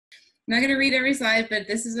not going to read every slide, but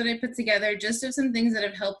this is what I put together just of some things that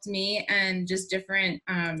have helped me and just different,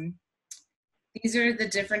 these are the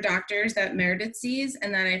different doctors that Meredith sees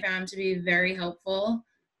and that I found to be very helpful.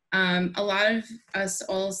 A lot of us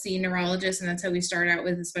all see neurologists, and that's how we start out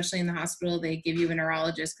with, especially in the hospital. They give you a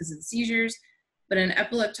neurologist because of the seizures, but an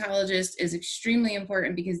epileptologist is extremely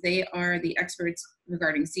important because they are the experts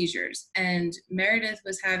regarding seizures. And Meredith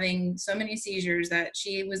was having so many seizures that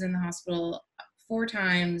she was in the hospital 4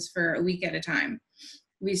 times for a week at a time.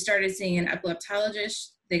 We started seeing an epileptologist.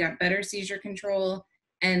 They got better seizure control,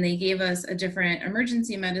 and they gave us a different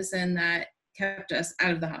emergency medicine that kept us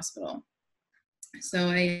out of the hospital. So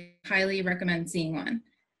I highly recommend seeing one.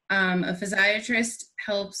 A physiatrist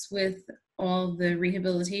helps with all the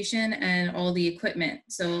rehabilitation and all the equipment.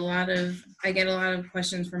 So I get a lot of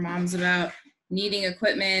questions from moms about needing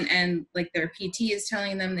equipment, and like their PT is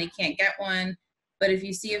telling them they can't get one. But if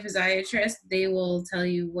you see a physiatrist, they will tell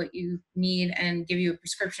you what you need and give you a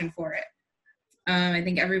prescription for it. I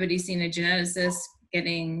think everybody's seen a geneticist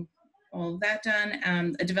getting all of that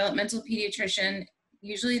done. A developmental pediatrician,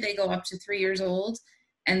 usually they go up to 3 years old,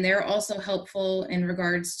 and they're also helpful in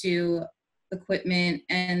regards to equipment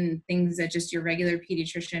and things that just your regular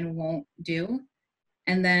pediatrician won't do.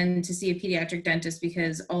 And then to see a pediatric dentist,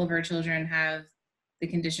 because all of our children have the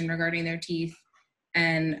condition regarding their teeth.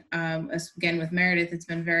 And again, with Meredith, it's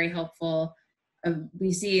been very helpful.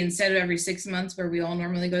 We see, instead of every 6 months where we all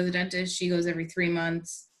normally go to the dentist, she goes every 3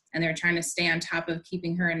 months, and they're trying to stay on top of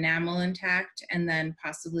keeping her enamel intact and then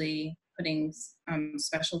possibly putting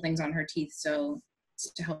special things on her teeth so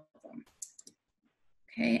to help them.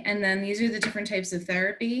 Okay, and then these are the different types of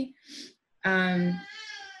therapy.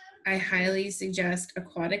 I highly suggest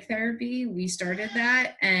aquatic therapy. We started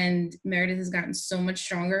that, and Meredith has gotten so much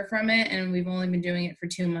stronger from it, and we've only been doing it for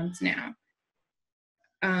 2 months now.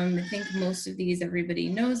 I think most of these everybody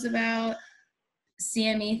knows about.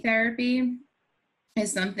 CME therapy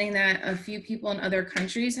is something that a few people in other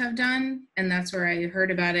countries have done, and that's where I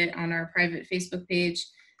heard about it on our private Facebook page.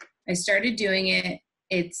 I started doing it.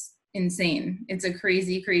 It's insane. It's a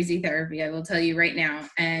crazy, crazy therapy, I will tell you right now.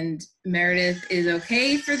 And Meredith is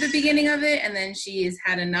okay for the beginning of it, and then she has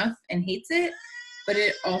had enough and hates it, but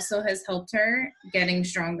it also has helped her getting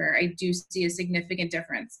stronger. I do see a significant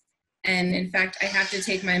difference. And in fact, I have to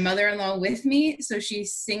take my mother-in-law with me, so she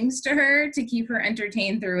sings to her to keep her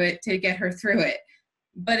entertained through it, to get her through it.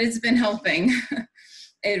 But it's been helping.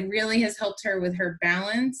 It really has helped her with her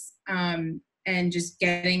balance and just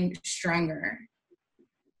getting stronger.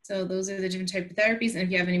 So those are the different type of therapies. And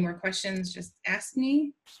if you have any more questions, just ask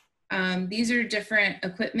me. These are different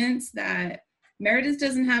equipments that Meredith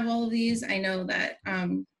doesn't have all of these. I know that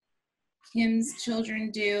Kim's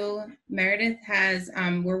children do. Meredith has,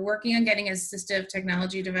 we're working on getting an assistive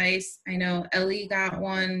technology device. I know Ellie got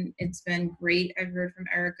one. It's been great. I've heard from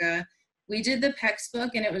Erica. We did the PECS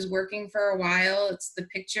book and it was working for a while. It's the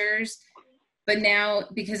pictures. But now,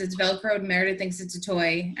 because it's Velcroed, Meredith thinks it's a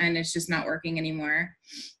toy and it's just not working anymore.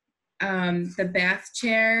 The bath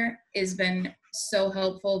chair has been so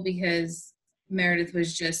helpful because Meredith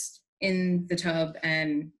was just in the tub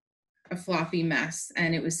and a floppy mess,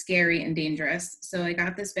 and it was scary and dangerous. So I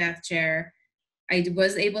got this bath chair. I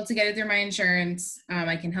was able to get it through my insurance.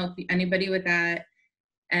 I can help anybody with that,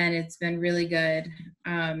 and it's been really good.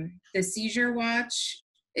 The seizure watch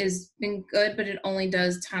has been good, but it only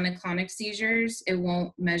does tonic-clonic seizures. It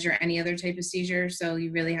won't measure any other type of seizure, so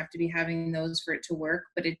you really have to be having those for it to work,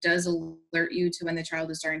 but it does alert you to when the child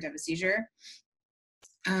is starting to have a seizure.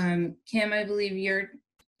 Kim, I believe your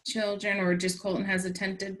children, or just Colton, has a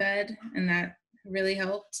tented bed, and that really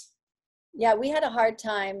helped. Yeah, we had a hard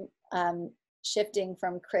time shifting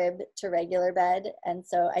from crib to regular bed, and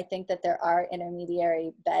so I think that there are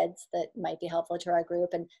intermediary beds that might be helpful to our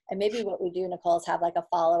group, and maybe what we do, Nicole, is have like a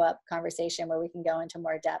follow-up conversation where we can go into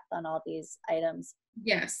more depth on all these items.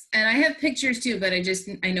 Yes, and I have pictures too, but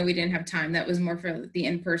I know we didn't have time. That was more for the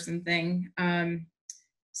in-person thing.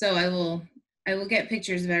 So I will get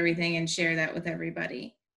pictures of everything and share that with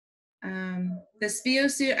everybody. The Spio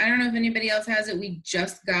suit, I don't know if anybody else has it. We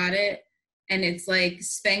just got it, and it's like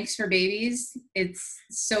Spanx for babies. It's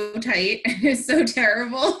so tight. It's so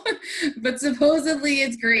terrible, but supposedly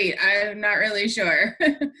it's great. I'm not really sure.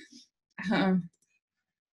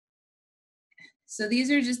 So these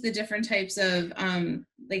are just the different types of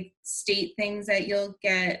like state things that you'll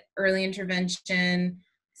get: early intervention,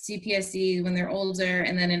 CPSC when they're older,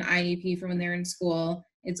 and then an IEP for when they're in school.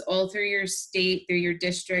 It's all through your state, through your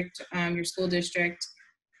district, your school district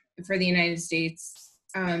for the United States.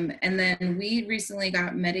 And then we recently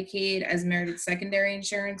got Medicaid as Meredith's secondary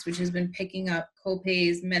insurance, which has been picking up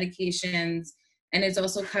copays, medications, And it's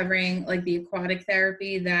also covering like the aquatic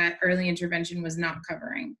therapy that early intervention was not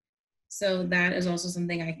covering. So that is also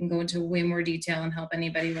something I can go into way more detail and help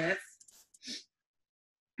anybody with.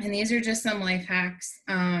 And these are just some life hacks.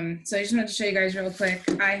 So I just wanted to show you guys real quick.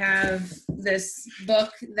 I have this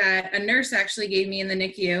book that a nurse actually gave me in the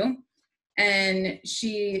NICU, and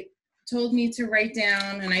she told me to write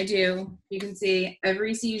down, and I do, you can see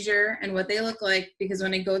every seizure and what they look like, because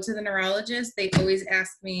when I go to the neurologist, they always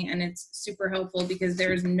ask me, and it's super helpful because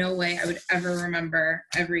there is no way I would ever remember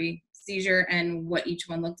every seizure and what each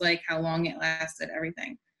one looked like, how long it lasted,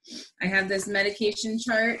 everything. I have this medication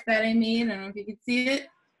chart that I made. I don't know if you can see it.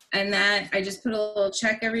 And that I just put a little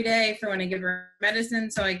check every day for when I give her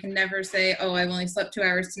medicine, so I can never say, oh, I've only slept 2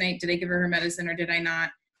 hours tonight. Did I give her medicine or did I not?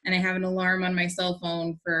 And I have an alarm on my cell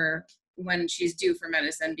phone for when she's due for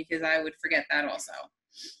medicine, because I would forget that also.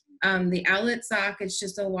 The outlet sock, it's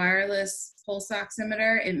just a wireless pulse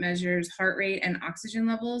oximeter. It measures heart rate and oxygen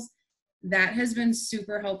levels. That has been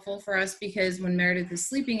super helpful for us, because when Meredith is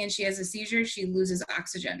sleeping and she has a seizure, she loses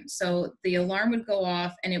oxygen. So the alarm would go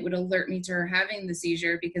off and it would alert me to her having the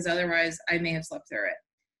seizure, because otherwise I may have slept through it.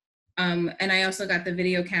 And I also got the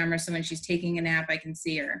video camera, so when she's taking a nap, I can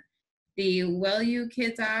see her. The WellU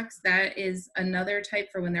Kids Ox, that is another type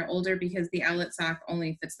for when they're older, because the outlet sock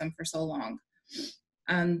only fits them for so long.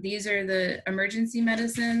 These are the emergency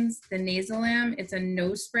medicines. The Nasolam, it's a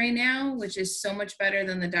nose spray now, which is so much better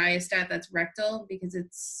than the Diastat that's rectal, because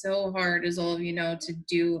it's so hard, as all of you know, to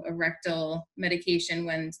do a rectal medication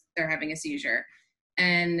when they're having a seizure.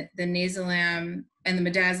 And the Nasolam and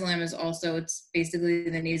the Midazolam is also, it's basically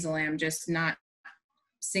the Nasolam, just not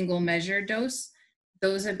single measure dose.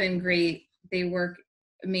 Those have been great. They work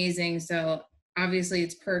amazing. So obviously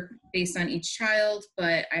it's based on each child,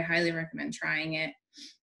 but I highly recommend trying it.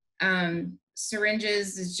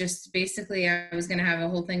 Syringes is just basically, I was going to have a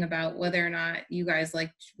whole thing about whether or not you guys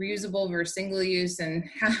like reusable versus single use and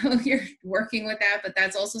how you're working with that, but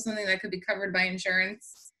that's also something that could be covered by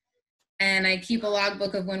insurance. And I keep a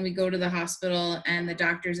logbook of when we go to the hospital and the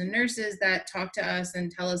doctors and nurses that talk to us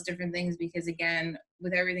and tell us different things, because again,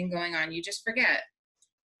 with everything going on, you just forget.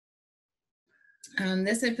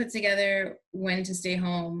 This I put together when to stay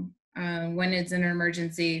home, when it's an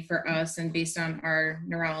emergency for us and based on our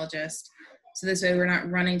neurologist. So this way we're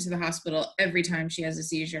not running to the hospital every time she has a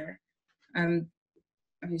seizure.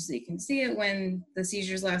 Obviously you can see it when the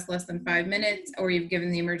seizures last less than 5 minutes, or you've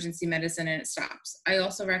given the emergency medicine and it stops. I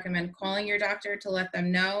also recommend calling your doctor to let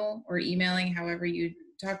them know, or emailing, however you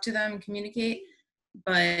talk to them, communicate,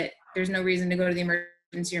 but there's no reason to go to the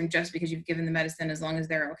emergency room just because you've given the medicine, as long as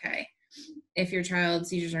they're okay. If your child's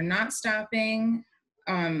seizures are not stopping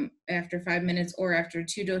after 5 minutes or after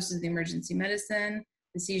 2 doses of the emergency medicine,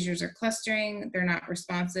 the seizures are clustering, they're not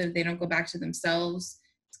responsive, they don't go back to themselves.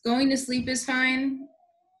 Going to sleep is fine.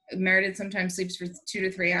 Meredith sometimes sleeps for 2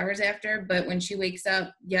 to 3 hours after, but when she wakes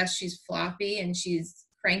up, yes, she's floppy and she's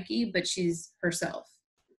cranky, but she's herself.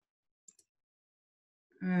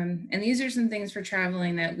 And these are some things for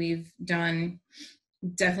traveling that we've done.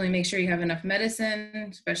 Definitely make sure you have enough medicine,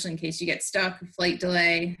 especially in case you get stuck, flight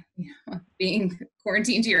delay, being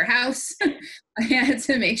quarantined to your house. I had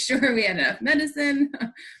to make sure we had enough medicine.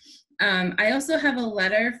 I also have a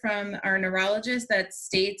letter from our neurologist that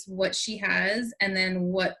states what she has and then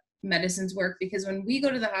what medicines work, because when we go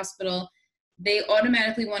to the hospital, they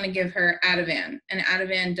automatically want to give her Ativan, and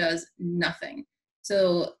Ativan does nothing.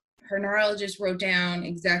 So her neurologist wrote down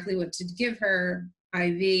exactly what to give her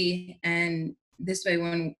IV, and this way,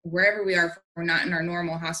 when wherever we are, if we're not in our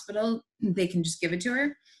normal hospital, they can just give it to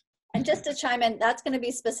her. And just to chime in, that's going to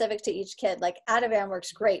be specific to each kid. Like Ativan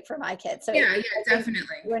works great for my kids. So yeah, definitely.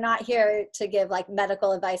 We're not here to give like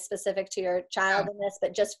medical advice specific to your child in this,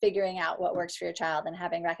 but just figuring out what works for your child and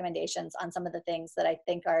having recommendations on some of the things that I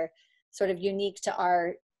think are sort of unique to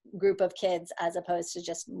our group of kids, as opposed to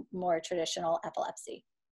just more traditional epilepsy.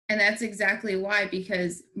 And that's exactly why,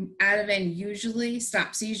 because Ativan usually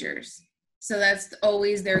stops seizures. So that's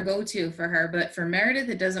always their go-to for her. But for Meredith,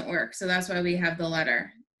 it doesn't work. So that's why we have the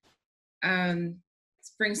letter.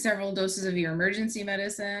 Bring several doses of your emergency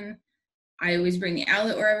medicine. I always bring the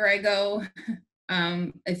outlet wherever I go.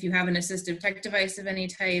 If you have an assistive tech device of any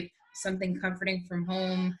type, something comforting from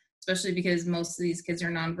home, especially because most of these kids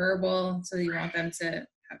are nonverbal, so you want them to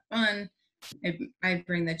have fun. I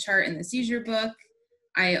bring the chart and the seizure book.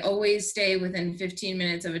 I always stay within 15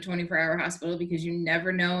 minutes of a 24-hour hospital, because you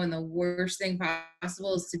never know, and the worst thing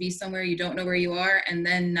possible is to be somewhere you don't know where you are and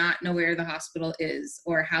then not know where the hospital is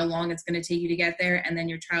or how long it's going to take you to get there, and then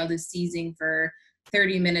your child is seizing for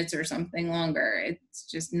 30 minutes or something longer. It's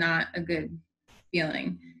just not a good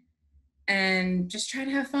feeling. And just try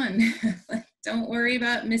to have fun. don't worry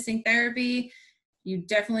about missing therapy. You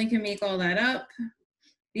definitely can make all that up.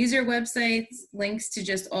 These are websites, links to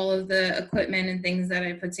just all of the equipment and things that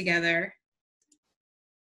I put together.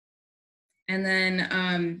 And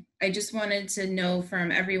then I just wanted to know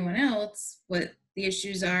from everyone else what the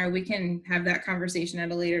issues are. We can have that conversation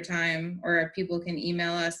at a later time, or people can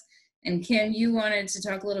email us. And Kim, you wanted to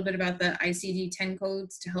talk a little bit about the ICD-10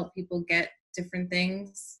 codes to help people get different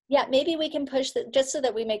things. Yeah, maybe we can push that just so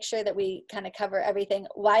that we make sure that we kind of cover everything.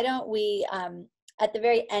 Why don't we, at the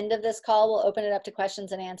very end of this call, we'll open it up to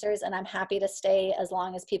questions and answers, and I'm happy to stay as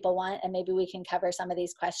long as people want, and maybe we can cover some of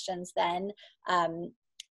these questions then.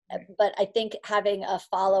 But I think having a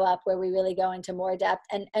follow-up where we really go into more depth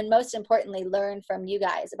and most importantly, learn from you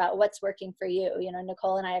guys about what's working for you. You know,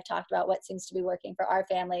 Nicole and I have talked about what seems to be working for our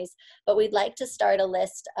families, but we'd like to start a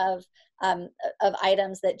list of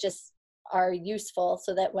items that just are useful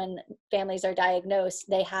so that when families are diagnosed,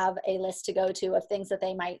 they have a list to go to of things that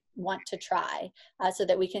they might want to try, so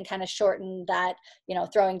that we can kind of shorten that, you know,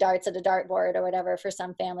 throwing darts at a dartboard or whatever for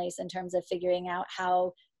some families in terms of figuring out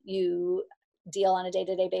how you deal on a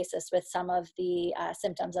day-to-day basis with some of the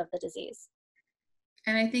symptoms of the disease.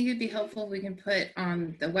 And I think it'd be helpful if we can put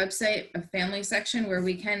on the website a family section where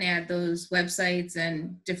we can add those websites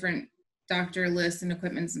and different doctor lists and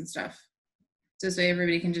equipments and stuff. This way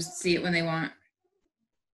everybody can just see it when they want.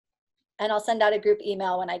 And I'll send out a group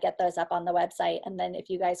email when I get those up on the website. And then if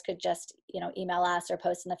you guys could just, you know, email us or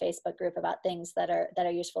post in the Facebook group about things that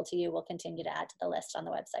are useful to you, we'll continue to add to the list on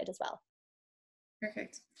the website as well.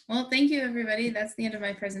 Perfect. Well, thank you, everybody. That's the end of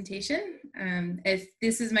my presentation. If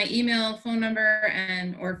this is my email, phone number,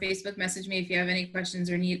 or Facebook, message me if you have any questions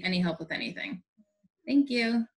or need any help with anything. Thank you.